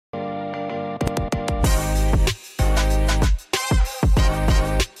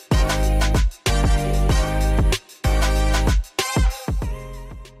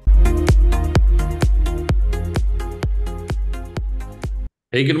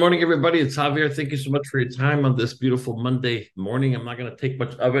Hey, good morning, everybody. It's Javier. Thank you so much for your time on this beautiful Monday morning. I'm not going to take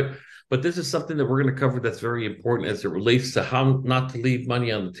much of it, but this is something that we're going to cover that's very important as it relates to how not to leave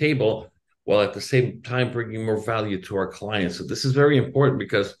money on the table while at the same time bringing more value to our clients. So this is very important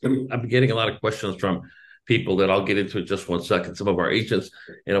because I've been getting a lot of questions from people that I'll get into in just 1 second, some of our agents,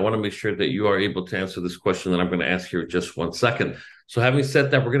 and I want to make sure that you are able to answer this question that I'm going to ask here in just 1 second. So having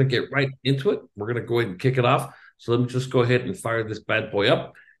said that, we're going to get right into it. We're going to go ahead and kick it off. So let me just go ahead and fire this bad boy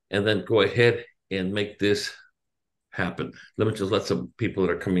up and then go ahead and make this happen. Let me just let some people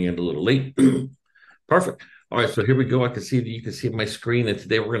that are coming in a little late. Perfect. All right, so here we go. I can see that you can see my screen, and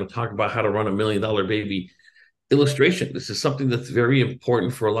today we're going to talk about how to run $1 million baby illustration. This is something that's very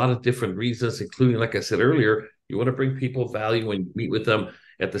important for a lot of different reasons, including, like I said earlier, you want to bring people value when you meet with them.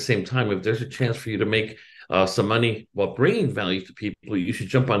 At the same time, if there's a chance for you to make some money while bringing value to people, you should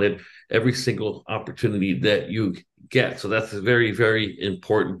jump on it every single opportunity that you get. So that's very, very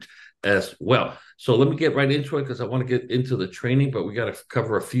important as well. So let me get right into it because I want to get into the training, but we got to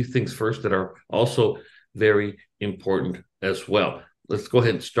cover a few things first that are also very important as well. Let's go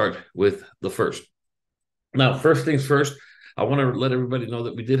ahead and start with the first. Now, first things first, I want to let everybody know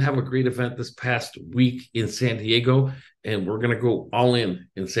that we did have a great event this past week in San Diego, and we're going to go all in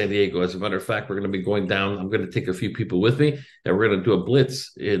San Diego. As a matter of fact, we're going to be going down. I'm going to take a few people with me, and we're going to do a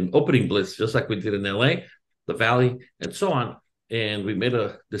blitz, an opening blitz, just like we did in LA, the Valley, and so on. And we made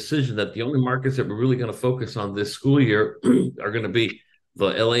a decision that the only markets that we're really going to focus on this school year are going to be the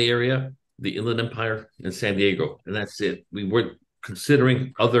LA area, the Inland Empire, and San Diego. And that's it. We weren't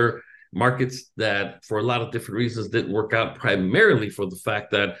considering other markets that, for a lot of different reasons, didn't work out, primarily for the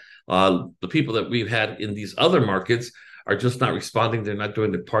fact that the people that we've had in these other markets are just not responding. They're not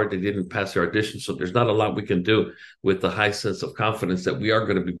doing the part. They didn't pass their audition. So there's not a lot we can do with the high sense of confidence that we are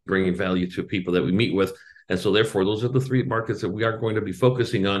going to be bringing value to people that we meet with. And so, therefore, those are the three markets that we are going to be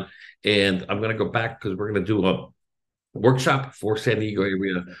focusing on. And I'm going to go back because we're going to do a workshop for San Diego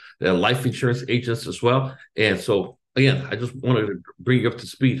area life insurance agents as well. And so, again, I just wanted to bring you up to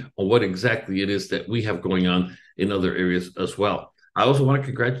speed on what exactly it is that we have going on in other areas as well. I also want to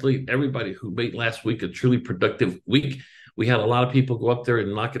congratulate everybody who made last week a truly productive week. We had a lot of people go up there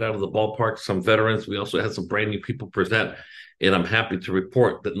and knock it out of the ballpark, some veterans. We also had some brand new people present. And I'm happy to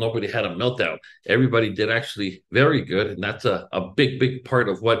report that nobody had a meltdown. Everybody did actually very good. And that's a big, big part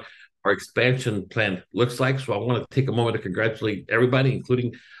of what our expansion plan looks like. So I want to take a moment to congratulate everybody,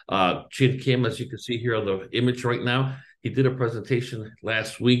 including Chin Kim, as you can see here on the image right now. He did a presentation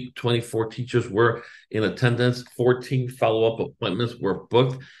last week. 24 teachers were in attendance. 14 follow-up appointments were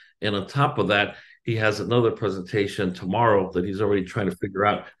booked. And on top of that, he has another presentation tomorrow that he's already trying to figure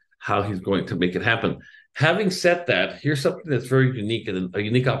out how he's going to make it happen. Having said that, here's something that's very unique and a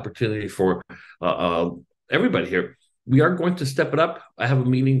unique opportunity for everybody here. We are going to step it up. I have a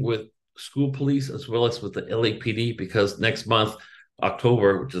meeting with school police as well as with the LAPD because next month,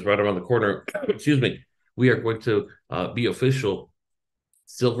 October, which is right around the corner, excuse me, we are going to be official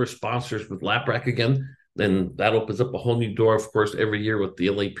silver sponsors with LAPRAC again. Then that opens up a whole new door, of course, every year with the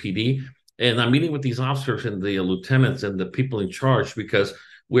LAPD. And I'm meeting with these officers and the lieutenants and the people in charge because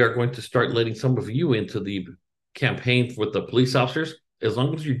we are going to start letting some of you into the campaign with the police officers, as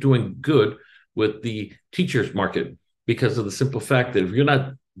long as you're doing good with the teachers market, because of the simple fact that if you're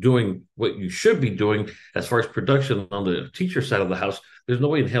not doing what you should be doing as far as production on the teacher side of the house, there's no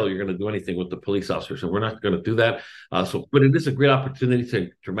way in hell you're going to do anything with the police officers, and we're not going to do that. But it is a great opportunity to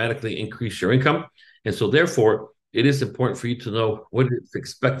dramatically increase your income, and so therefore it is important for you to know what is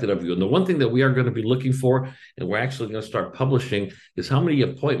expected of you. And the one thing that we are going to be looking for, and we're actually going to start publishing, is how many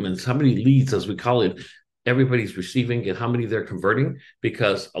appointments, how many leads, as we call it, everybody's receiving and how many they're converting,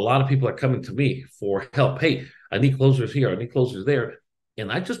 because a lot of people are coming to me for help. Hey, I need closers here, I need closers there. And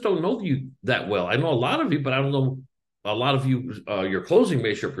I just don't know you that well. I know a lot of you, but I don't know a lot of you, your closing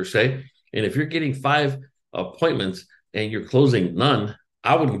ratio per se. And if you're getting 5 appointments and you're closing none,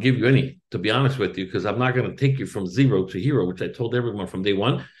 I wouldn't give you any, to be honest with you, because I'm not going to take you from zero to hero, which I told everyone from day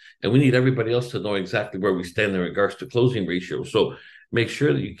one. And we need everybody else to know exactly where we stand in regards to closing ratio. So make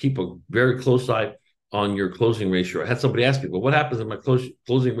sure that you keep a very close eye on your closing ratio. I had somebody ask me, well, what happens if my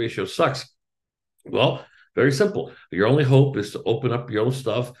closing ratio sucks? Well, very simple. Your only hope is to open up your own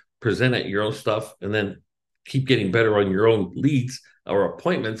stuff, present at your own stuff, and then keep getting better on your own leads or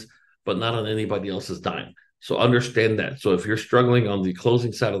appointments, but not on anybody else's dime. So understand that. So if you're struggling on the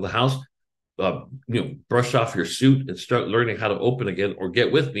closing side of the house, brush off your suit and start learning how to open again, or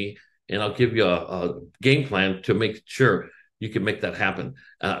get with me, and I'll give you a game plan to make sure you can make that happen.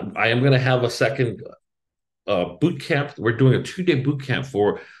 I am going to have a second boot camp. We're doing a 2-day boot camp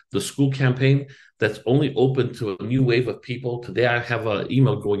for the school campaign that's only open to a new wave of people. Today, I have an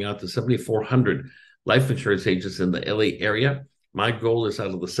email going out to 7,400 life insurance agents in the LA area. My goal is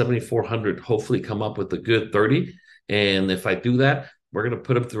out of the 7,400, hopefully come up with a good 30. And if I do that, we're going to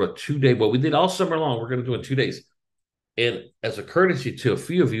put them through a 2-day. What we did all summer long, we're going to do in 2 days. And as a courtesy to a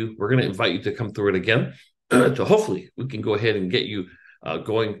few of you, we're going to invite you to come through it again. So hopefully we can go ahead and get you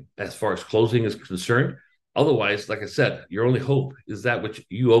going as far as closing is concerned. Otherwise, like I said, your only hope is that which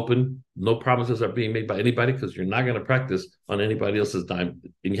you open. No promises are being made by anybody because you're not going to practice on anybody else's dime.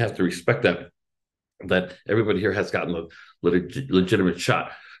 And you have to respect that everybody here has gotten a legitimate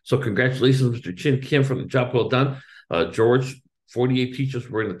shot. So congratulations, Mr. Chin Kim, for the job well done. George, 48 teachers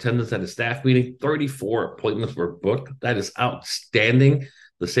were in attendance at a staff meeting. 34 appointments were booked. That is outstanding.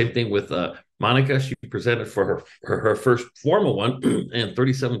 The same thing with Monica. She presented for her first formal one, and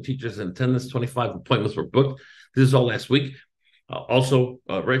 37 teachers in attendance, 25 appointments were booked. This is all last week. Also,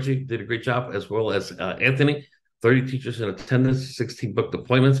 Reggie did a great job, as well as Anthony. 30 teachers in attendance, 16 booked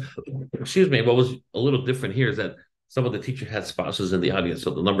appointments. Excuse me. What was a little different here is that some of the teachers had spouses in the audience,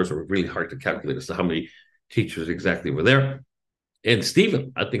 so the numbers were really hard to calculate as to how many teachers exactly were there. And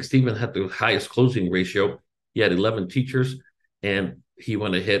Stephen, I think Stephen had the highest closing ratio. He had 11 teachers, and he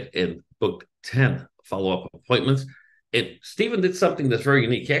went ahead and booked 10 follow-up appointments. And Stephen did something that's very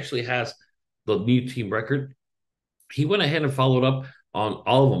unique. He actually has the new team record. He went ahead and followed up on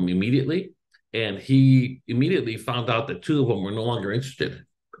all of them immediately, and he immediately found out that 2 of them were no longer interested.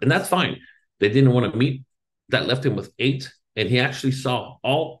 And that's fine. They didn't want to meet. That left him with 8, and he actually saw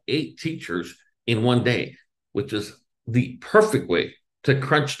all 8 teachers in one day, which is the perfect way to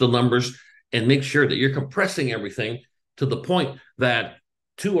crunch the numbers and make sure that you're compressing everything to the point that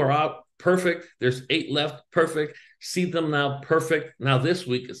 2 are out, perfect. There's 8 left, perfect. See them now, perfect. Now this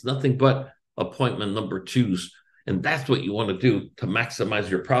week, it's nothing but appointment number 2s. And that's what you want to do to maximize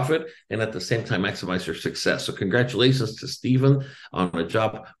your profit and at the same time maximize your success. So congratulations to Stephen on a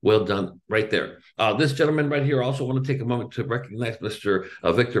job well done right there. This gentleman right here also want to take a moment to recognize Mr.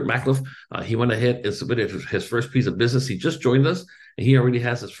 Victor Mackliff. He went ahead and submitted his first piece of business. He just joined us, and he already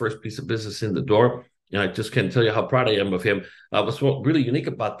has his first piece of business in the door. And I just can't tell you how proud I am of him. What's really unique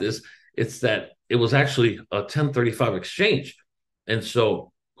about this, it's that it was actually a 1035 exchange. And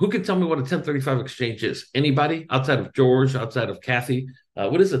so who can tell me what a 1035 exchange is? Anybody outside of George, outside of Kathy?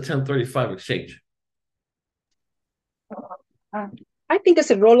 What is a 1035 exchange? I think it's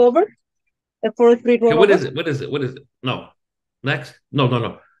a rollover, a 403 rollover. Okay, what is it? What is it? What is it? No. Next?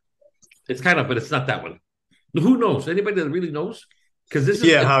 No. It's kind of, but it's not that one. Who knows? Anybody that really knows? Because this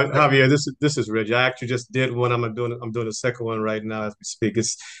is Javier. This is Reggie. I actually just did one. I'm doing the second one right now as we speak.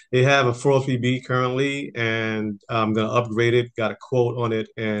 They have a 403B currently, and I'm gonna upgrade it. Got a quote on it,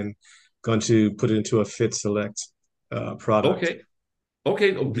 and going to put it into a Fit Select product.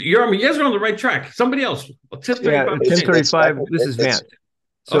 Okay. You guys are on the right track. Somebody else. 1035. This is Vant.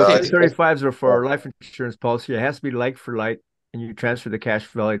 So 1035s are for life insurance policy. It has to be like for like, and you transfer the cash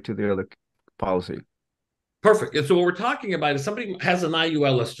value to the other policy. Perfect. And so what we're talking about is somebody has an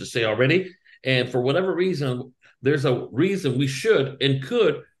IUL, let's just say already, and for whatever reason, there's a reason we should and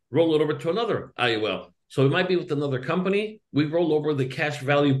could roll it over to another IUL. So it might be with another company. We roll over the cash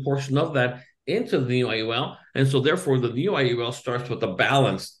value portion of that into the new IUL. And so therefore, the new IUL starts with a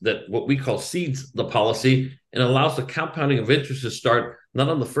balance that what we call seeds the policy and allows the compounding of interest to start not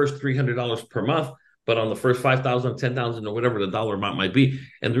on the first $300 per month, but on the first 5,000, 10,000, or whatever the dollar amount might be.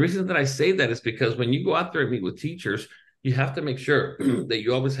 And the reason that I say that is because when you go out there and meet with teachers, you have to make sure that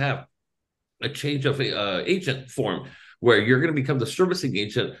you always have a change of agent form where you're going to become the servicing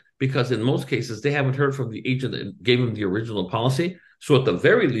agent, because in most cases, they haven't heard from the agent that gave them the original policy. So at the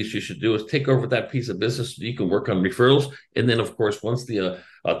very least, you should do is take over that piece of business so you can work on referrals. And then, of course, once the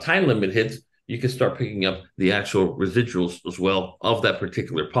time limit hits, you can start picking up the actual residuals as well of that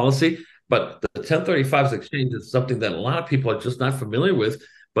particular policy. But the 1035s exchange is something that a lot of people are just not familiar with.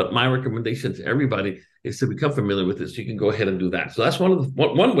 But my recommendation to everybody is to become familiar with this. So you can go ahead and do that. So that's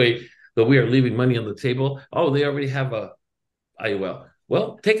one way that we are leaving money on the table. Oh, they already have a IUL.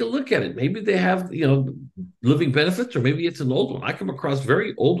 Well, take a look at it. Maybe they have, living benefits, or maybe it's an old one. I come across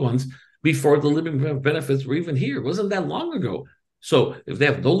very old ones before the living benefits were even here. It wasn't that long ago. So if they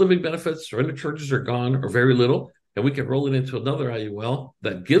have no living benefits, surrender charges are gone or very little, and we can roll it into another IUL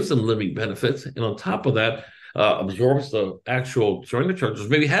that gives them living benefits. And on top of that, absorbs the actual surrender charges,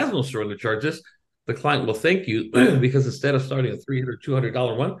 maybe has no surrender charges. The client will thank you because instead of starting a $300,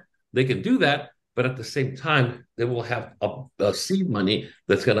 $200 one, they can do that. But at the same time, they will have a seed money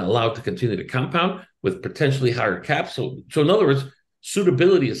that's going to allow it to continue to compound with potentially higher caps. So in other words,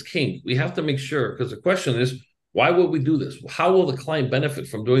 suitability is king. We have to make sure, because the question is, why will we do this? How will the client benefit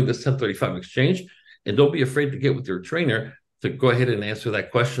from doing this 1035 exchange? And don't be afraid to get with your trainer to go ahead and answer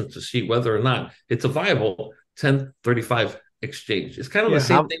that question to see whether or not it's a viable 1035 exchange. It's kind of the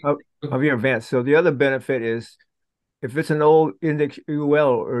same thing. Javier, Vance. So the other benefit is if it's an old index UL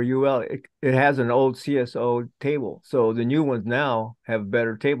or UL, it has an old CSO table. So the new ones now have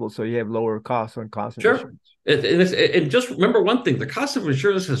better tables, so you have lower costs on cost of insurance. And just remember one thing, the cost of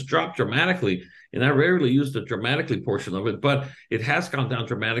insurance has dropped dramatically, and I rarely use the dramatically portion of it, but it has gone down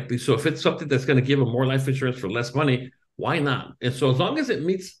dramatically. So if it's something that's going to give them more life insurance for less money, why not? And so as long as it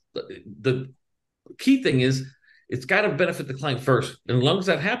meets the key thing is it's got to benefit the client first. And as long as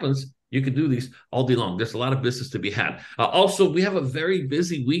that happens, you can do these all day long. There's a lot of business to be had. Also, we have a very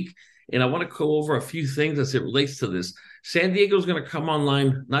busy week, and I want to go over a few things as it relates to this. San Diego is going to come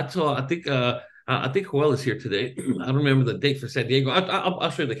online not till I think Joel is here today. I don't remember the date for San Diego. I'll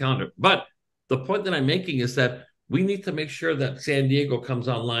show you the calendar. But the point that I'm making is that we need to make sure that San Diego comes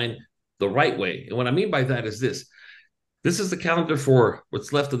online the right way. And what I mean by that is this. This is the calendar for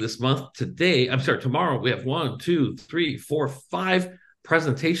what's left of this month. Tomorrow we have 1, 2, 3, 4, 5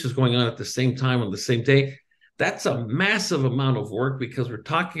 presentations going on at the same time on the same day. That's a massive amount of work because we're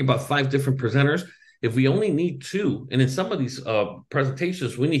talking about 5 different presenters. If we only need 2, and in some of these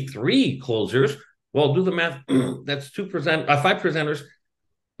presentations, we need 3 closers, well, do the math. That's 5 presenters,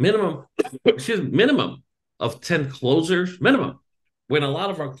 minimum of 10 closers, minimum, when a lot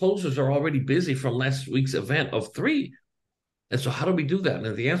of our closers are already busy from last week's event of 3. And so how do we do that?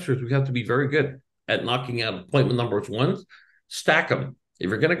 And the answer is we have to be very good at knocking out appointment numbers 1, stack them. If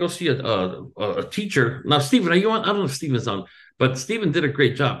you're going to go see a teacher, now, Stephen, are you on? I don't know if Stephen's on, but Stephen did a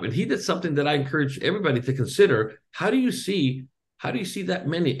great job. And he did something that I encourage everybody to consider. How do you see that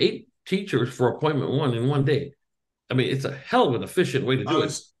many 8 teachers for appointment 1 in one day? I mean, it's a hell of an efficient way to do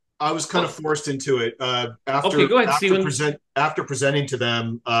it. I was kind of forced into it. After presenting to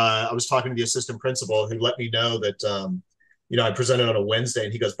them, I was talking to the assistant principal who let me know that, I presented on a Wednesday,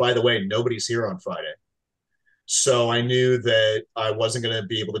 and he goes, by the way, nobody's here on Friday. So I knew that I wasn't going to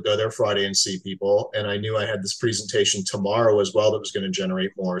be able to go there Friday and see people. And I knew I had this presentation tomorrow as well that was going to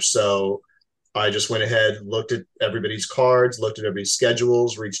generate more. So I just went ahead, looked at everybody's cards, looked at everybody's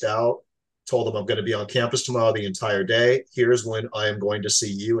schedules, reached out, told them I'm going to be on campus tomorrow the entire day. Here's when I am going to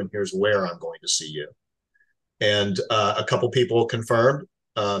see you, and here's where I'm going to see you. And a couple people confirmed.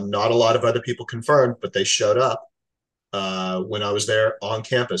 Not a lot of other people confirmed, but they showed up when I was there on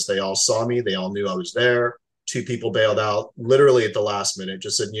campus. They all saw me. They all knew I was there. 2 people bailed out literally at the last minute,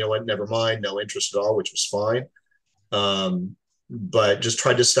 just said, you know what, never mind, no interest at all, which was fine. But just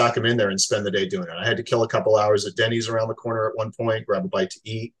tried to stack them in there and spend the day doing it. I had to kill a couple hours at Denny's around the corner at one point, grab a bite to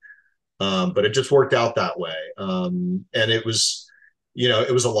eat. But it just worked out that way. And it was,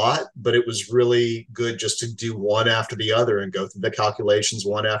 it was a lot, but it was really good just to do one after the other and go through the calculations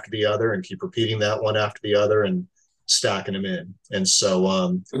one after the other and keep repeating that one after the other and stacking them in. And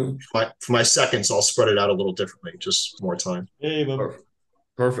so for my seconds, I'll spread it out a little differently, just more time.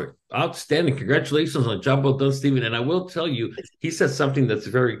 Perfect. Outstanding. Congratulations on a job well done, Stephen. And I will tell you, he said something that's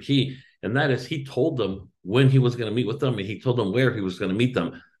very key, and that is he told them when he was going to meet with them, and he told them where he was going to meet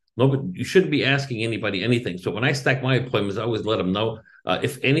them. No, you shouldn't be asking anybody anything. So when I stack my appointments, I always let them know.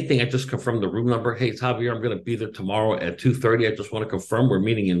 If anything, I just confirm the room number. Hey, it's Javier. I'm going to be there tomorrow at 2:30. I just want to confirm we're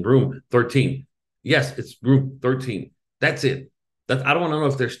meeting in room 13. Yes, it's room 13. That's it. I don't want to know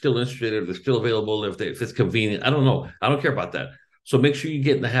if they're still interested, if they're still available, if it's convenient. I don't know. I don't care about that. So make sure you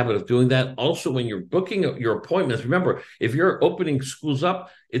get in the habit of doing that. Also, when you're booking your appointments, remember, if you're opening schools up,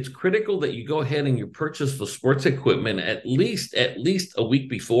 it's critical that you go ahead and you purchase the sports equipment at least a week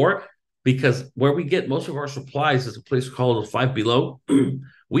before, because where we get most of our supplies is a place called Five Below.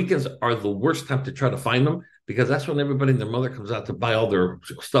 Weekends are the worst time to try to find them, because that's when everybody and their mother comes out to buy all their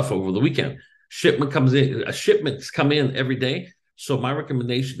stuff over the weekend. Shipments come in every day. So my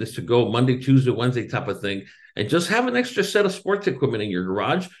recommendation is to go Monday, Tuesday, Wednesday type of thing, and just have an extra set of sports equipment in your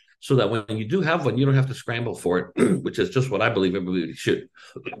garage so that when you do have one, you don't have to scramble for it, which is just what I believe everybody should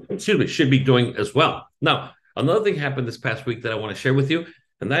be doing as well. Now, another thing happened this past week that I want to share with you,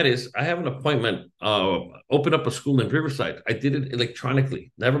 and that is I have an appointment, open up a school in Riverside. I did it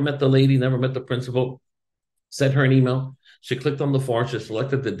electronically. Never met the lady, never met the principal, sent her an email. She clicked on the form. She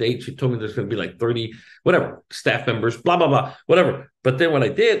selected the date. She told me there's going to be like 30, whatever, staff members, blah, blah, blah, whatever. But then what I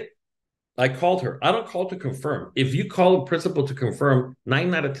did, I called her. I don't call to confirm. If you call a principal to confirm,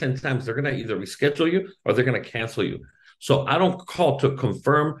 9 out of 10 times, they're going to either reschedule you or they're going to cancel you. So I don't call to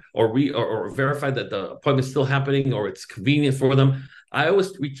confirm or verify that the appointment's still happening or it's convenient for them. I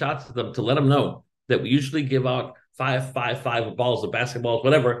always reach out to them to let them know that we usually give out 5 balls of basketballs,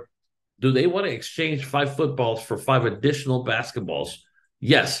 whatever. Do they want to exchange 5 footballs for 5 additional basketballs?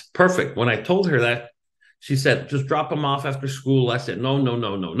 Yes, perfect. When I told her that, she said, just drop them off after school. I said,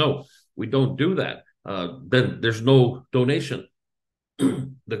 no. We don't do that. Then there's no donation.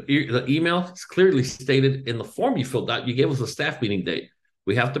 The email is clearly stated in the form you filled out. You gave us a staff meeting date.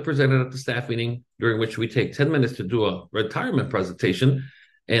 We have to present it at the staff meeting, during which we take 10 minutes to do a retirement presentation.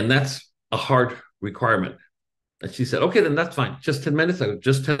 And that's a hard requirement. And she said, okay, then that's fine. Just 10 minutes. I go,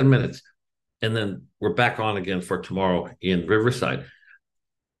 just 10 minutes. And then we're back on again for tomorrow in Riverside.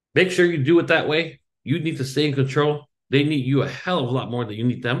 Make sure you do it that way. You need to stay in control. They need you a hell of a lot more than you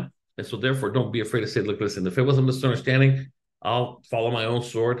need them. And so therefore, don't be afraid to say, look, listen, if it was a misunderstanding, I'll follow my own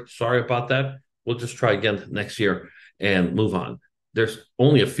sword. Sorry about that. We'll just try again next year and move on. There's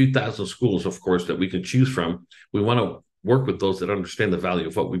only a few thousand schools, of course, that we can choose from. We want to work with those that understand the value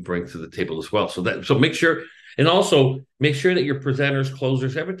of what we bring to the table as well. So make sure, and also make sure that your presenters,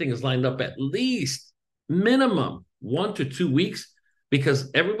 closers, everything is lined up at least minimum 1 to 2 weeks,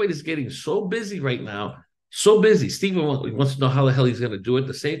 because everybody's getting so busy right now. So busy. Stephen wants to know how the hell he's going to do it.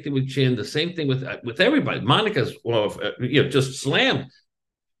 The same thing with Chin. The same thing with everybody. Monica's just slammed,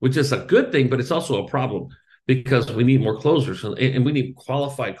 which is a good thing, but it's also a problem because we need more closers and we need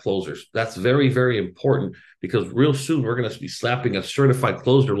qualified closers. That's very, very important, because real soon we're going to be slapping a certified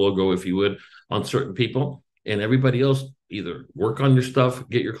closer logo, if you would, on certain people, and everybody else either work on your stuff,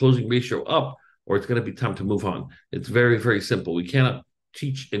 get your closing ratio up, or it's going to be time to move on. It's very, very simple. We cannot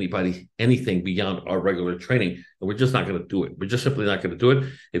teach anybody anything beyond our regular training, and we're just not going to do it. We're just simply not going to do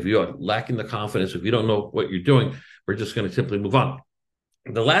it. If you are lacking the confidence, if you don't know what you're doing, we're just going to simply move on.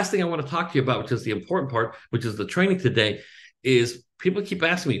 The last thing I want to talk to you about, which is the important part, which is the training today, is people keep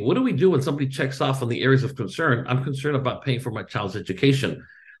asking me, what do we do when somebody checks off on the areas of concern? I'm concerned about paying for my child's education.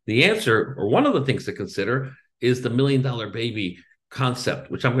 The answer, or one of the things to consider, is the $1 Million Baby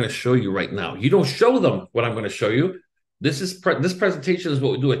concept, which I'm going to show you right now. You don't show them what I'm going to show you. This presentation is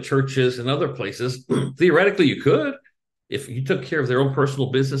what we do at churches and other places. Theoretically, you could, if you took care of their own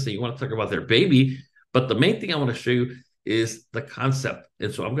personal business and you want to talk about their baby. But the main thing I want to show you is the concept.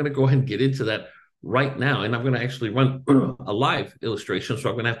 And so I'm going to go ahead and get into that right now. And I'm going to actually run a live illustration. So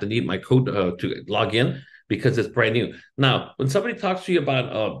I'm going to have to need my code to log in, because it's brand new. Now, when somebody talks to you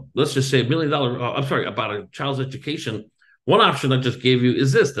about, let's just say $1 million, about a child's education, one option I just gave you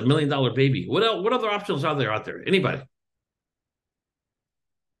is this, the $1 Million Baby. What else, what other options are there out there? Anybody?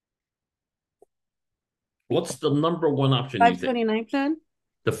 What's the number one option? 529 plan?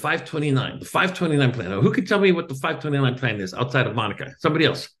 The 529. The 529 plan. Now, who can tell me what the 529 plan is outside of Monica? Somebody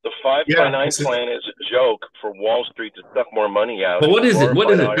else. The 529 plan is a joke for Wall Street to suck more money out. But what is it? What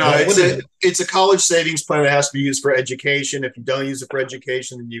is it? No, it's a college savings plan that has to be used for education. If you don't use it for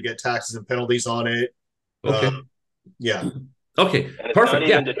education, then you get taxes and penalties on it. Okay. Yeah. Okay. And it's Perfect. not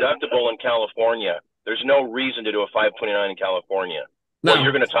even deductible in California. There's no reason to do a 529 in California. Now, what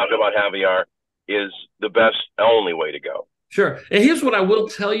you're going to talk about, Javier, is the best, only way to go. Sure. And here's what I will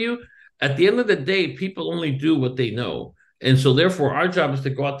tell you. At the end of the day, people only do what they know. And so therefore, our job is to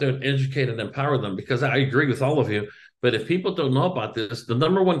go out there and educate and empower them, because I agree with all of you. But if people don't know about this, the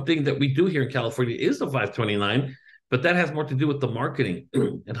number one thing that we do here in California is the 529, but that has more to do with the marketing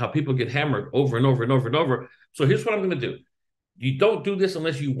and how people get hammered over and over and over and over. So here's what I'm going to do. You don't do this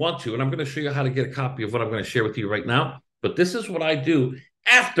unless you want to. And I'm going to show you how to get a copy of what I'm going to share with you right now. But this is what I do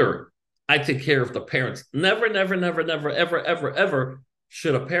after I take care of the parents. Never, never, never, never, ever, ever, ever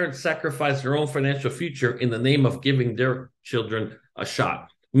should a parent sacrifice their own financial future in the name of giving their children a shot.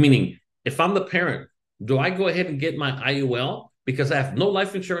 Meaning, if I'm the parent, do I go ahead and get my IUL because I have no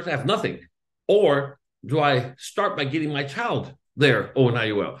life insurance, I have nothing? Or do I start by getting my child their own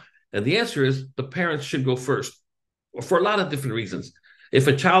IUL? And the answer is the parents should go first, for a lot of different reasons. If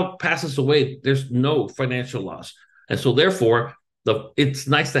a child passes away, there's no financial loss. And so therefore, it's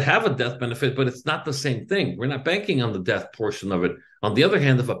nice to have a death benefit, but it's not the same thing. We're not banking on the death portion of it. On the other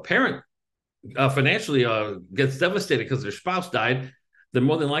hand, if a parent financially gets devastated because their spouse died, then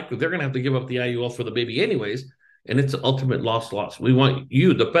more than likely they're going to have to give up the IUL for the baby anyways, and it's an ultimate loss. We want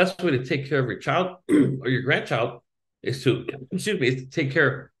you, the best way to take care of your child or your grandchild is to take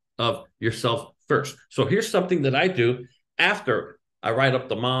care of yourself first. So here's something that I do after I write up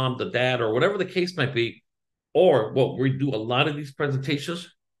the mom, the dad, or whatever the case might be. Or what we do a lot of these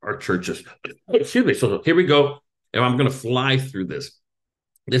presentations are churches. So here we go. And I'm going to fly through this.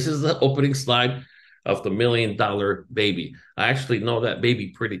 This is the opening slide of the $1 Million Baby. I actually know that baby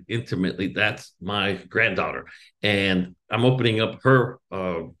pretty intimately. That's my granddaughter. And I'm opening up her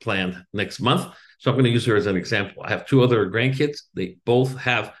plan next month. So I'm going to use her as an example. I have 2 other grandkids. They both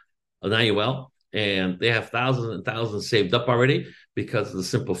have an IUL. and they have thousands and thousands saved up already because of the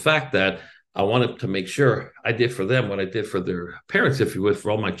simple fact that I wanted to make sure I did for them what I did for their parents, if you would,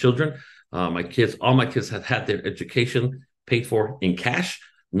 for all my children. My kids, all my kids have had their education paid for in cash,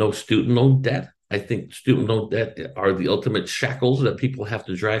 no student loan debt. I think student loan debt are the ultimate shackles that people have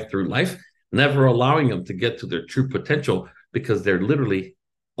to drag through life, never allowing them to get to their true potential because they're literally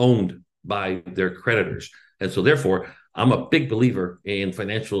owned by their creditors. And so therefore, I'm a big believer in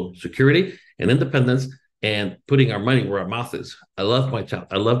financial security and independence and putting our money where our mouth is. I love my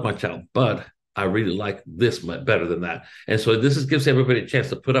child, but I really like this better than that. And so this gives everybody a chance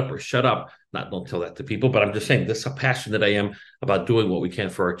to put up or shut up. Don't tell that to people, but I'm just saying this is how passionate I am about doing what we can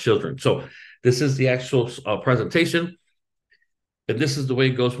for our children. So this is the actual presentation. And this is the way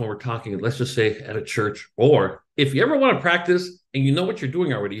it goes when we're talking, let's just say at a church, or if you ever want to practice and you know what you're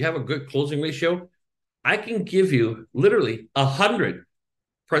doing already, you have a good closing ratio, I can give you literally 100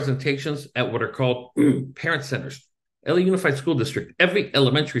 presentations at what are called parent centers. LA Unified School District, every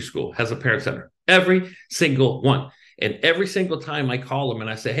elementary school has a parent center, every single one. And every single time I call them and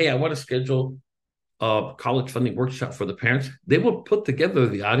I say, hey, I want to schedule a college funding workshop for the parents, they will put together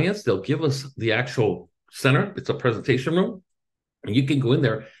the audience. They'll give us the actual center. It's a presentation room. And you can go in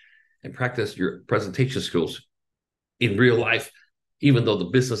there and practice your presentation skills in real life, even though the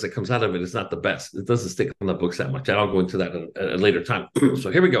business that comes out of it is not the best. It doesn't stick on the books that much. I'll go into that at a later time.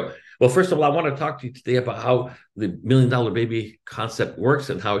 So here we go. Well, first of all, I want to talk to you today about how the $1 Million Baby concept works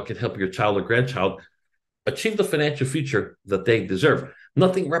and how it can help your child or grandchild achieve the financial future that they deserve.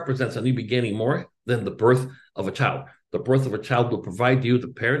 Nothing represents a new beginning more than the birth of a child. The birth of a child will provide you, the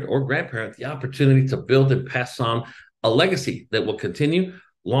parent or grandparent, the opportunity to build and pass on a legacy that will continue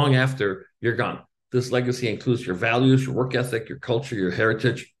long after you're gone. This legacy includes your values, your work ethic, your culture, your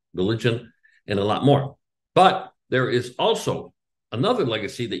heritage, religion, and a lot more. But there is also another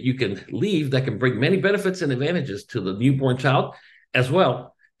legacy that you can leave that can bring many benefits and advantages to the newborn child as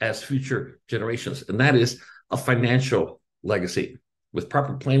well as future generations, and that is a financial legacy. With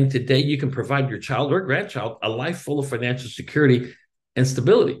proper planning today, you can provide your child or grandchild a life full of financial security and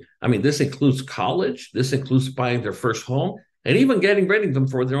stability. I mean, this includes college, this includes buying their first home, and even getting ready them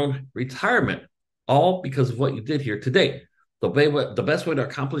for their own retirement, all because of what you did here today. The best way to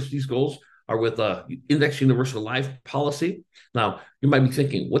accomplish these goals are with a Index Universal Life policy. Now, you might be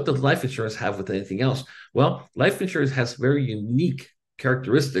thinking, what does life insurance have with anything else? Well, life insurance has very unique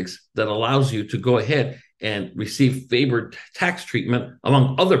characteristics that allows you to go ahead and receive favored tax treatment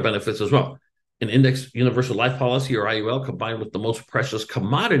among other benefits as well. An Index Universal Life policy, or IUL, combined with the most precious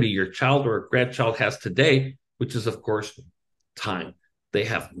commodity your child or grandchild has today, which is, of course, time. They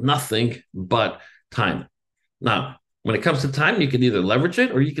have nothing but time. Now, when it comes to time, you can either leverage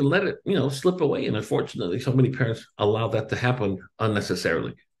it or you can let it, slip away. And unfortunately, so many parents allow that to happen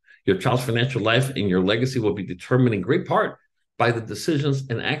unnecessarily. Your child's financial life and your legacy will be determined in great part by the decisions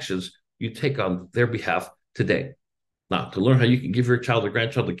and actions you take on their behalf today. Now, to learn how you can give your child or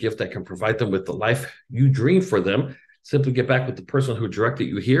grandchild a gift that can provide them with the life you dream for them, simply get back with the person who directed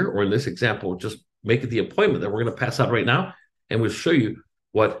you here, or in this example, just make the appointment that we're going to pass out right now, and we'll show you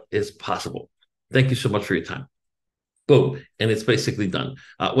what is possible. Thank you so much for your time. Boom. And it's basically done.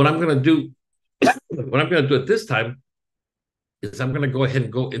 What I'm going to do at this time is I'm going to go ahead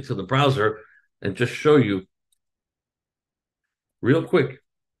and go into the browser and just show you real quick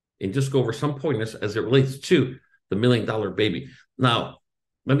and just go over some pointers as it relates to the $1 Million Baby. Now,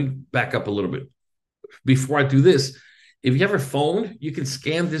 let me back up a little bit. Before I do this, if you have a phone, you can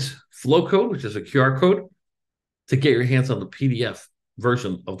scan this flow code, which is a QR code, to get your hands on the PDF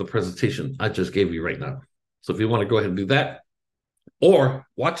version of the presentation I just gave you right now. So if you want to go ahead and do that, or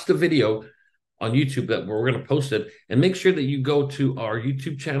watch the video on YouTube that we're going to post it, and make sure that you go to our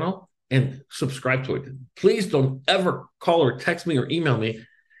YouTube channel and subscribe to it. Please don't ever call or text me or email me,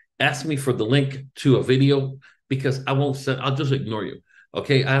 ask me for the link to a video, because I'll just ignore you.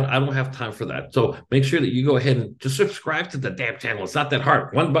 Okay, I don't have time for that. So make sure that you go ahead and just subscribe to the damn channel. It's not that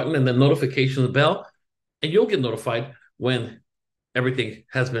hard. One button and then notification bell, and you'll get notified when everything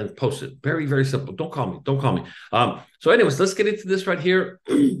has been posted. Very, very simple. Don't call me. So anyways, let's get into this right here.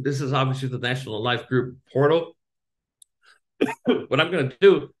 This is obviously the National Life Group portal. What I'm going to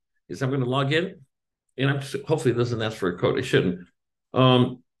do is I'm going to log in, and hopefully it doesn't ask for a code. It shouldn't.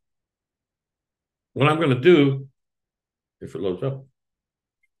 What I'm going to do, if it loads up,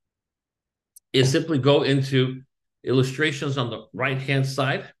 is simply go into illustrations on the right-hand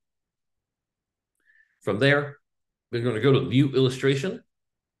side. From there, we're going to go to view illustration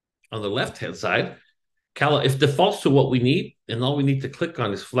on the left-hand side. It defaults to what we need, and all we need to click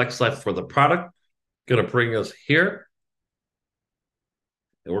on is Flex Life for the product. Going to bring us here.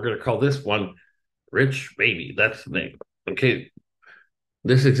 And we're going to call this one Rich baby. That's the name. Okay.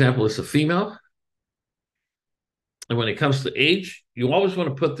 This example is a female. And when it comes to age, you always want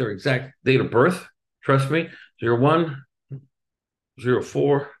to put their exact date of birth. Trust me, 01,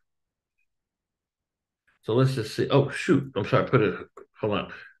 04. So let's just see. Oh, shoot. I'm sorry. Hold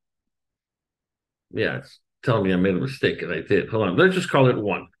on. Yeah, it's telling me I made a mistake, and I did. Hold on. Let's just call it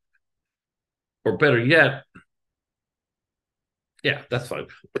 1. Or better yet, yeah, that's fine.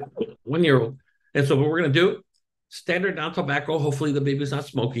 1 year old. And so what we're going to do, standard non-tobacco. Hopefully the baby's not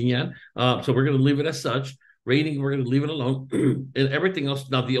smoking yet. So we're going to leave it as such. Rating, we're going to leave it alone. And everything else.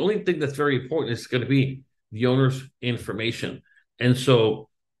 Now, the only thing that's very important is going to be the owner's information. And so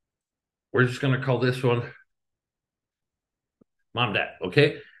we're just going to call this one mom, dad,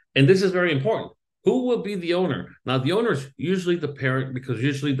 okay? And this is very important. Who will be the owner? Now, the owner is usually the parent because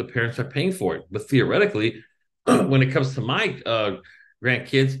usually the parents are paying for it. But theoretically, when it comes to my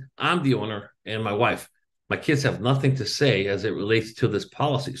grandkids, I'm the owner and my wife. My kids have nothing to say as it relates to this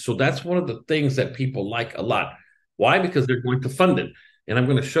policy. So that's one of the things that people like a lot. Why? Because they're going to fund it. And I'm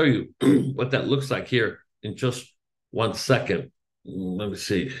going to show you what that looks like here in just 1 second. Let me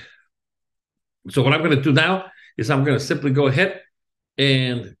see. So what I'm going to do now is I'm going to simply go ahead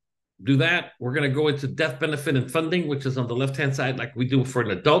and do that. We're going to go into death benefit and funding, which is on the left-hand side like we do for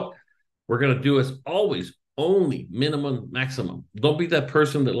an adult. We're going to do as always, only minimum, maximum. Don't be that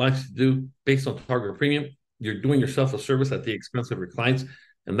person that likes to do based on target premium. You're doing yourself a service at the expense of your clients,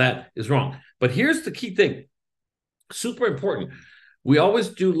 and that is wrong. But here's the key thing. Super important. We always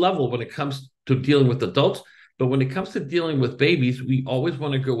do level when it comes to dealing with adults, but when it comes to dealing with babies, we always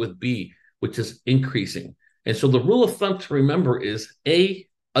want to go with B, which is increasing. And so the rule of thumb to remember is A,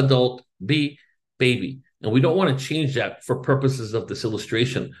 adult, B, baby. And we don't want to change that for purposes of this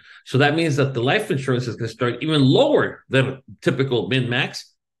illustration. So that means that the life insurance is going to start even lower than a typical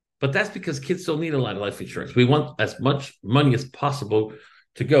min-max, but that's because kids don't need a lot of life insurance. We want as much money as possible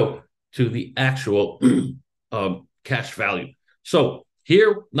to go to the actual cash value. So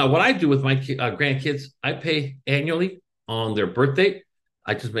here, now what I do with my grandkids, I pay annually on their birthday.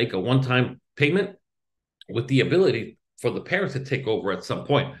 I just make a one-time payment with the ability for the parents to take over at some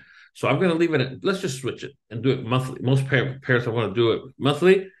point. So I'm going to leave it at, let's just switch it and do it monthly. Most parents are going to do it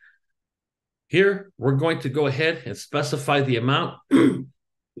monthly. Here, we're going to go ahead and specify the amount.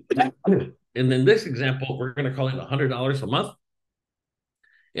 And in this example, we're going to call it $100 a month.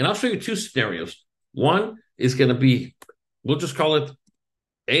 And I'll show you 2 scenarios. One is going to be, we'll just call it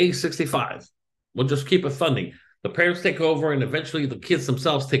A65. We'll just keep it funding. The parents take over and eventually the kids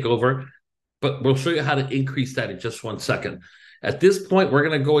themselves take over. But we'll show you how to increase that in just 1 second. At this point, we're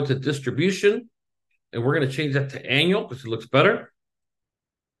going to go into distribution and we're going to change that to annual because it looks better.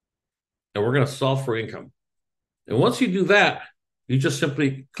 And we're going to solve for income. And once you do that, you just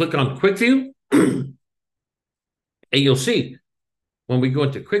simply click on Quick View. And you'll see when we go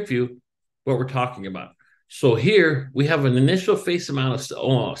into Quick View what we're talking about. So here we have an initial face amount of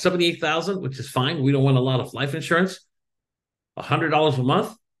 $78,000, which is fine. We don't want a lot of life insurance. $100 a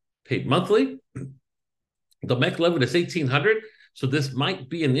month, paid monthly. The MEC limit is $1,800. So this might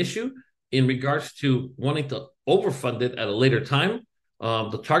be an issue in regards to wanting to overfund it at a later time.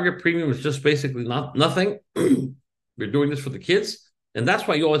 The target premium is just basically nothing. We're doing this for the kids. And that's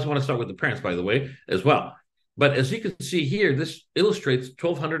why you always want to start with the parents, by the way, as well. But as you can see here, this illustrates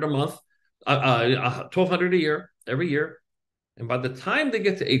 $1,200 a month, $1,200 a year, every year. And by the time they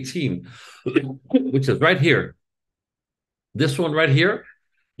get to 18, which is right here, this one right here,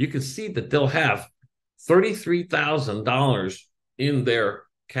 you can see that they'll have $33,000 in their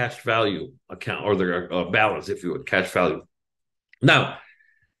cash value account, or their balance, if you would, cash value. Now,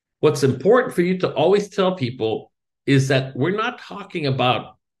 what's important for you to always tell people is that we're not talking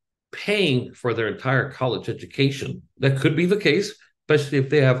about paying for their entire college education. That could be the case, especially if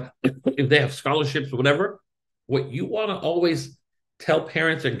they have scholarships or whatever. What you want to always tell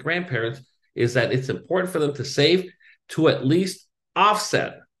parents and grandparents is that it's important for them to save to at least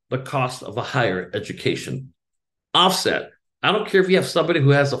offset the cost of a higher education. Offset. I don't care if you have somebody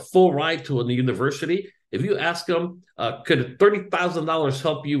who has a full ride to a university. If you ask them, could $30,000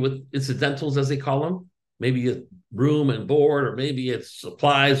 help you with incidentals, as they call them? Maybe a room and board, or maybe it's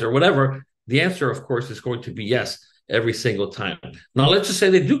supplies or whatever. The answer, of course, is going to be yes every single time. Now, let's just say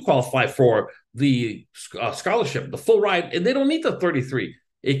they do qualify for the scholarship, the full ride, and they don't need the 33.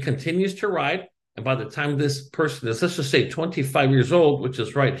 It continues to ride. And by the time this person is, let's just say 25 years old, which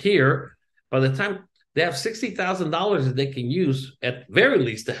is right here, by the time they have $60,000 that they can use at very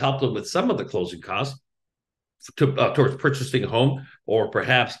least to help them with some of the closing costs towards purchasing a home, or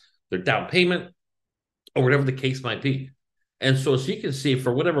perhaps their down payment, or whatever the case might be. And so as you can see,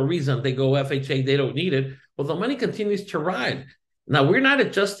 for whatever reason, they go FHA, they don't need it. Well, the money continues to ride. Now, we're not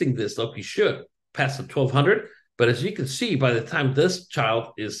adjusting this like we should past the 1,200. But as you can see, by the time this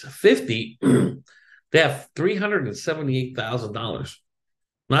child is 50, they have $378,000.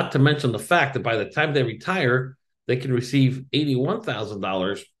 Not to mention the fact that by the time they retire, they can receive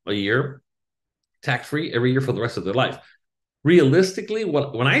 $81,000 a year, tax-free every year for the rest of their life. Realistically,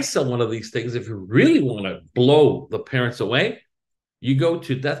 when I sell one of these things, if you really want to blow the parents away, you go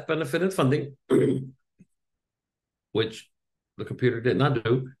to death benefit and funding, which the computer did not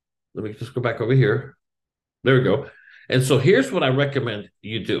do. Let me just go back over here. There we go. And so here's what I recommend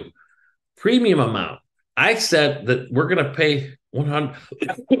you do. Premium amount. I said that we're going to pay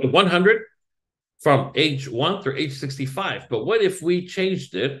 100 from age 1 through age 65. But what if we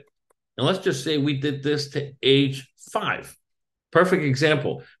changed it? And let's just say we did this to age 5. Perfect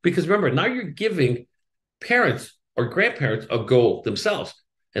example. Because remember, now you're giving parents or grandparents a goal themselves.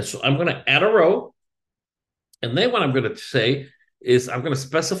 And so I'm going to add a row. And then what I'm going to say is I'm going to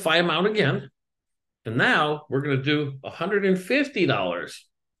specify amount again. And now we're going to do $150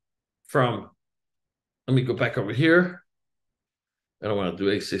 from, let me go back over here. I don't want to do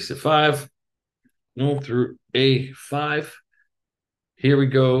age 65. No, through A5. Here we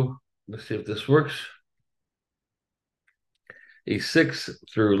go. Let's see if this works. A6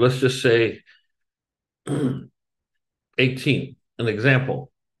 through, let's just say 18, an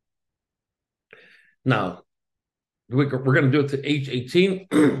example. Now, we're going to do it to age 18.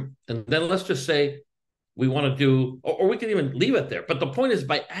 And then let's just say we want to do, or we can even leave it there. But the point is,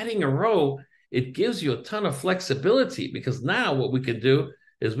 by adding a row, it gives you a ton of flexibility, because now what we can do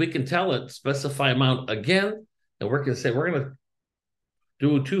is we can tell it, specify amount again, and we're going to say we're going to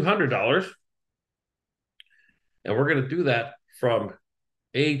do $200. And we're going to do that from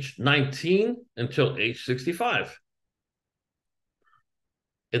age 19 until age 65.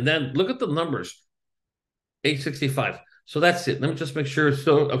 And then look at the numbers, age 65. So that's it. Let me just make sure.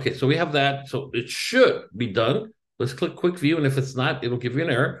 So, okay, so we have that. So it should be done. Let's click quick view. And if it's not, it'll give you an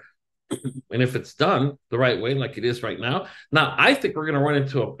error. And if it's done the right way, like it is right now. Now, I think we're going to run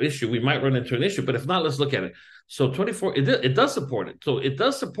into an issue. We might run into an issue, but if not, let's look at it. So 24, it does support it. So it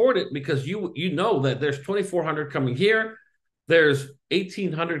does support it because you know that there's 2,400 coming here. There's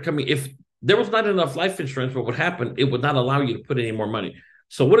 1,800 coming. If there was not enough life insurance, what would happen? It would not allow you to put any more money.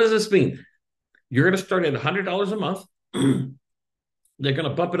 So what does this mean? You're going to start at $100 a month. They're going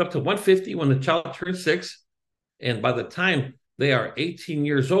to bump it up to $150 when the child turns 6. And by the time they are 18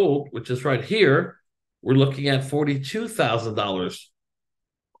 years old, which is right here, we're looking at $42,000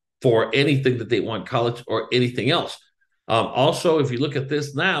 for anything that they want, college or anything else. Also, if you look at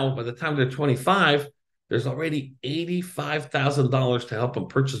this now, by the time they're 25, there's already $85,000 to help them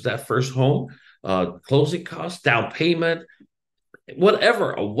purchase that first home, closing costs, down payment,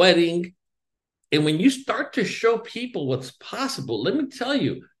 whatever, a wedding. And when you start to show people what's possible, let me tell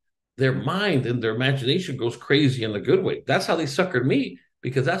you, their mind and their imagination goes crazy in a good way. That's how they suckered me,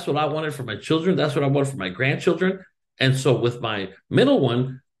 because that's what I wanted for my children. That's what I wanted for my grandchildren. And so with my middle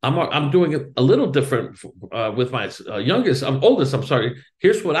one, I'm doing it a little different with my oldest. I'm sorry.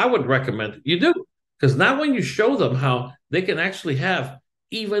 Here's what I would recommend you do. Because now when you show them how they can actually have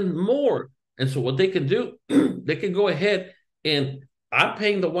even more. And so what they can do, they can go ahead and I'm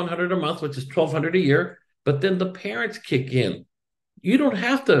paying the $100 a month, which is $1,200 a year, but then the parents kick in. You don't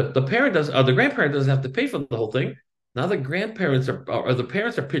have to, the grandparent doesn't have to pay for the whole thing. Now the grandparents or the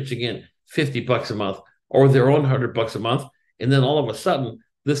parents are pitching in $50 a month or their own $100 a month. And then all of a sudden,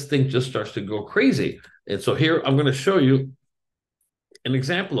 this thing just starts to go crazy. And so here, I'm going to show you an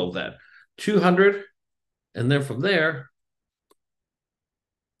example of that. 200, and then from there,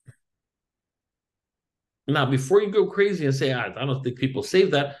 now, before you go crazy and say, I don't think people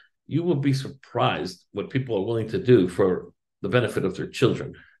save that, you will be surprised what people are willing to do for the benefit of their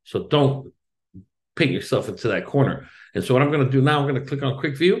children. So don't paint yourself into that corner. And so what I'm going to do now, I'm going to click on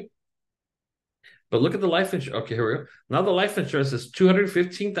quick view. But look at the life insurance. Okay, here we go. Now the life insurance is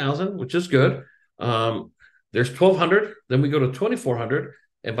 $215,000, which is good. There's $1,200. Then we go to $2,400.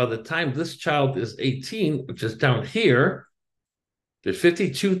 And by the time this child is 18, which is down here, there's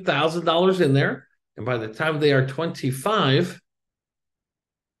 $52,000 in there. And by the time they are 25,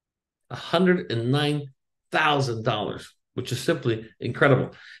 $109,000, which is simply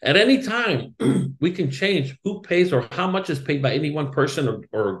incredible. At any time, we can change who pays or how much is paid by any one person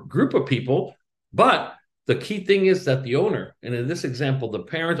or group of people. But the key thing is that the owner, and in this example, the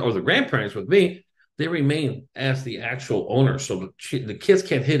parents or the grandparents with me, they remain as the actual owner. So the kids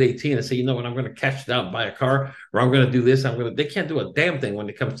can't hit 18 and say, you know what, I'm going to cash it out and buy a car, or I'm going to do this. They can't do a damn thing when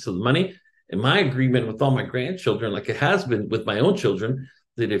it comes to the money. And my agreement with all my grandchildren, like it has been with my own children,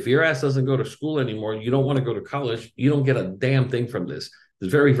 that if your ass doesn't go to school anymore, you don't want to go to college, you don't get a damn thing from this.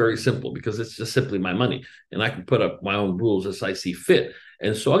 It's very, very simple because it's just simply my money. And I can put up my own rules as I see fit.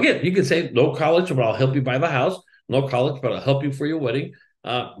 And so again, you can say no college, but I'll help you buy the house. No college, but I'll help you for your wedding.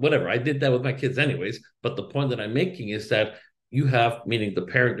 Whatever. I did that with my kids anyways. But the point that I'm making is that you have, meaning the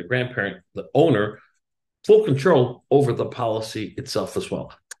parent, the grandparent, the owner, full control over the policy itself as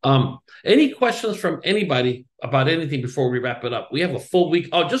well. Any questions from anybody about anything before we wrap it up? We have a full week.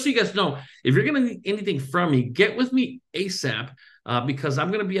 Oh, just so you guys know, if you're going to need anything from me, get with me ASAP because I'm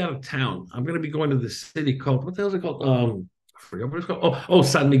going to be out of town. I'm going to be going to this city called, what the hell is it called? I forgot what it's called. Oh,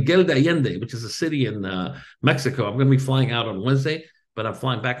 San Miguel de Allende, which is a city in Mexico. I'm going to be flying out on Wednesday, but I'm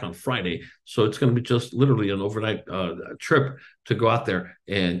flying back on Friday. So it's going to be just literally an overnight trip to go out there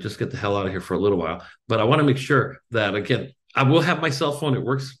and just get the hell out of here for a little while. But I want to make sure that, again, I will have my cell phone. It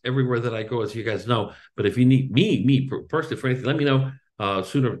works everywhere that I go, as you guys know. But if you need me personally for anything, let me know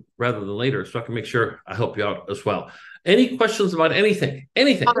sooner rather than later so I can make sure I help you out as well. Any questions about anything?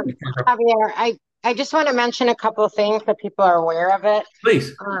 Anything? Javier, I just want to mention a couple of things so people are aware of it.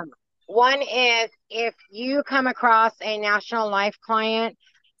 Please. One is if you come across a National Life client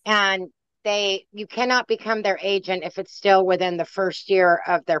and you cannot become their agent if it's still within the first year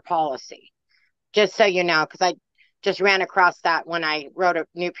of their policy. Just so you know, because I just ran across that when I wrote a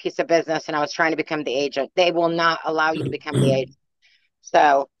new piece of business and I was trying to become the agent. They will not allow you to become the agent.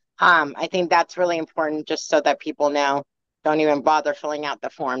 So I think that's really important just so that people know. Don't even bother filling out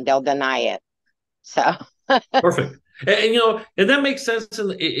the form. They'll deny it. So perfect. And and that makes sense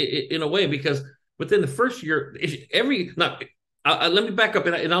in a way because within the first year, let me back up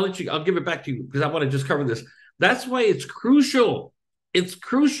and I'll give it back to you because I want to just cover this. That's why it's crucial. It's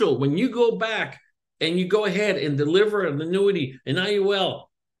crucial when you go back and you go ahead and deliver an annuity, an IUL.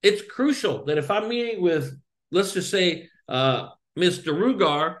 It's crucial that if I'm meeting with, let's just say, Mr.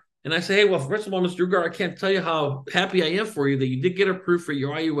 Rugar, and I say, hey, well, first of all, Mr. Rugar, I can't tell you how happy I am for you that you did get approved for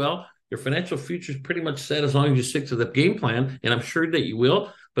your IUL. Your financial future is pretty much set as long as you stick to the game plan, and I'm sure that you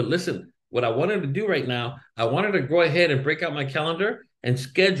will. But listen, what I wanted to do right now, I wanted to go ahead and break out my calendar and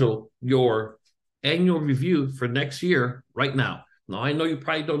schedule your annual review for next year right now. Now, I know you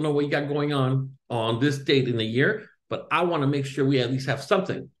probably don't know what you got going on this date in the year, but I want to make sure we at least have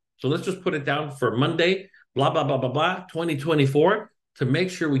something. So let's just put it down for Monday, blah, blah, blah, blah, blah, 2024, to make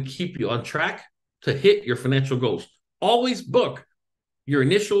sure we keep you on track to hit your financial goals. Always book your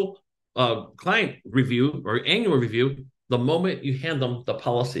initial client review or annual review the moment you hand them the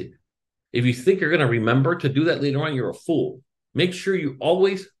policy. If you think you're going to remember to do that later on, you're a fool. Make sure you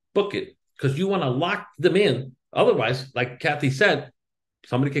always book it because you want to lock them in. Otherwise, like Kathy said,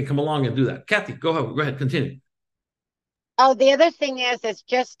 somebody can come along and do that. Kathy, go ahead, continue. Oh, the other thing is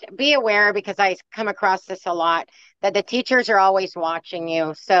just be aware, because I come across this a lot, that the teachers are always watching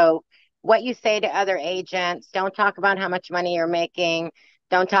you. So what you say to other agents, don't talk about how much money you're making.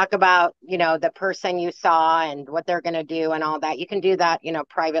 Don't talk about, the person you saw and what they're going to do and all that. You can do that,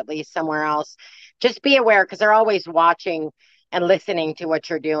 privately somewhere else. Just be aware because they're always watching and listening to what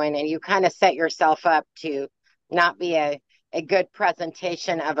you're doing. And you kind of set yourself up to not be a good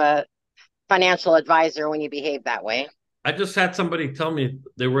presentation of a financial advisor when you behave that way. I just had somebody tell me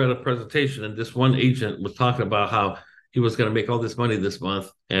they were at a presentation and this one agent was talking about how he was going to make all this money this month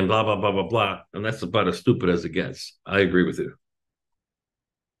and blah, blah, blah, blah, blah. And that's about as stupid as it gets. I agree with you.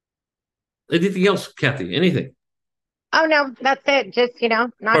 Anything else, Kathy? Anything? Oh, no, that's it. Just,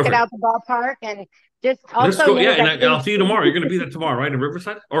 knock Perfect. It out the ballpark and just also. Let's go. Yeah, and I'll see you tomorrow. You're going to be there tomorrow, right? In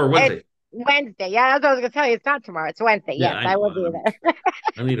Riverside or Wednesday? Wednesday. Yeah, that's what I was going to tell you. It's not tomorrow. It's Wednesday. Yes, I will be there.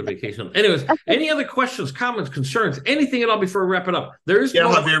 I need a vacation. Anyways, any other questions, comments, concerns, anything at all before we wrap it up? There's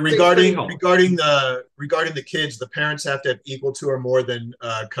Javier, regarding the kids, the parents have to have equal to or more than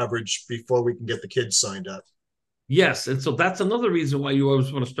coverage before we can get the kids signed up. Yes, and so that's another reason why you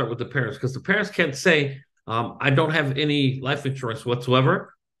always want to start with the parents, because the parents can't say, I don't have any life insurance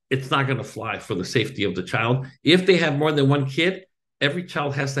whatsoever. It's not going to fly for the safety of the child. If they have more than one kid, every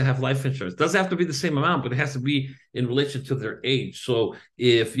child has to have life insurance. It doesn't have to be the same amount, but it has to be in relation to their age. So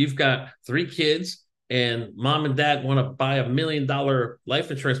if you've got 3 kids and mom and dad want to buy $1 million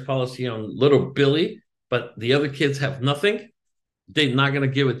life insurance policy on little Billy, but the other kids have nothing, they're not going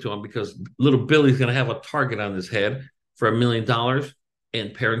to give it to him because little Billy's going to have a target on his head for $1 million,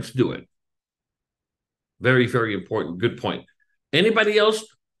 and parents do it. Very, very important. Good point. Anybody else?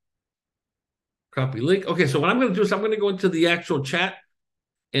 Copy link. Okay, so what I'm going to do is I'm going to go into the actual chat,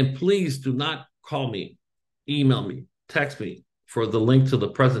 and please do not call me, email me, text me for the link to the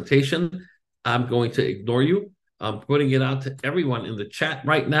presentation. I'm going to ignore you. I'm putting it out to everyone in the chat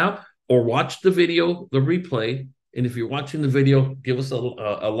right now. or watch the video, the replay. And if you're watching the video, give us a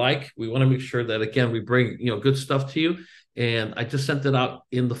like. We want to make sure that, again, we bring, good stuff to you. And I just sent it out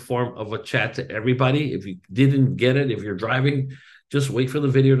in the form of a chat to everybody. If you didn't get it, if you're driving, just wait for the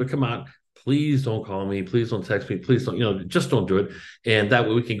video to come out. Please don't call me. Please don't text me. Please don't, just don't do it. And that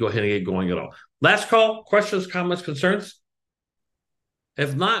way we can go ahead and get going at all. Last call, questions, comments, concerns?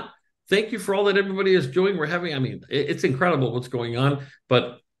 If not, thank you for all that everybody is doing. We're having, it's incredible what's going on,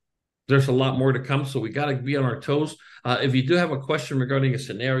 but there's a lot more to come, so we got to be on our toes. If you do have a question regarding a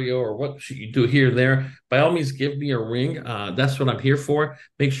scenario or what should you do here and there, by all means, give me a ring. That's what I'm here for.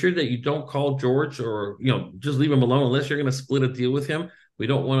 Make sure that you don't call George or, just leave him alone unless you're going to split a deal with him. We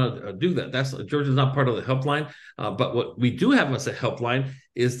don't want to do that. George is not part of the helpline. But what we do have as a helpline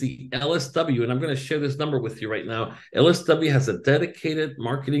is the LSW, and I'm going to share this number with you right now. LSW has a dedicated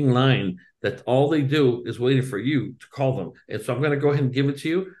marketing line that all they do is waiting for you to call them. And so I'm going to go ahead and give it to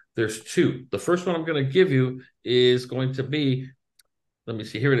you. There's two. The first one I'm going to give you is going to be, let me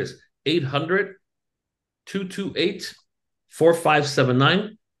see, here it is,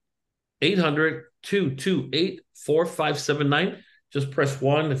 800-228-4579, 800-228-4579. Just press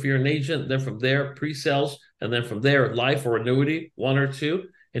 1 if you're an agent, then from there, pre-sales, and then from there, life or annuity, 1 or 2,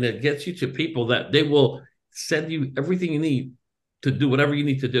 and it gets you to people that they will send you everything you need to do whatever you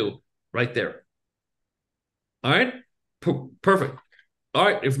need to do right there. All right? Perfect. All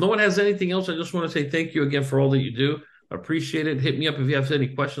right. If no one has anything else, I just want to say thank you again for all that you do. Appreciate it. Hit me up if you have any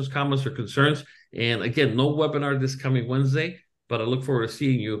questions, comments, or concerns. And again, no webinar this coming Wednesday, but I look forward to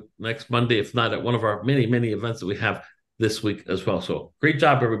seeing you next Monday, if not at one of our many, many events that we have this week as well. So great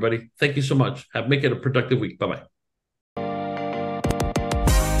job, everybody. Thank you so much. Make it a productive week. Bye-bye.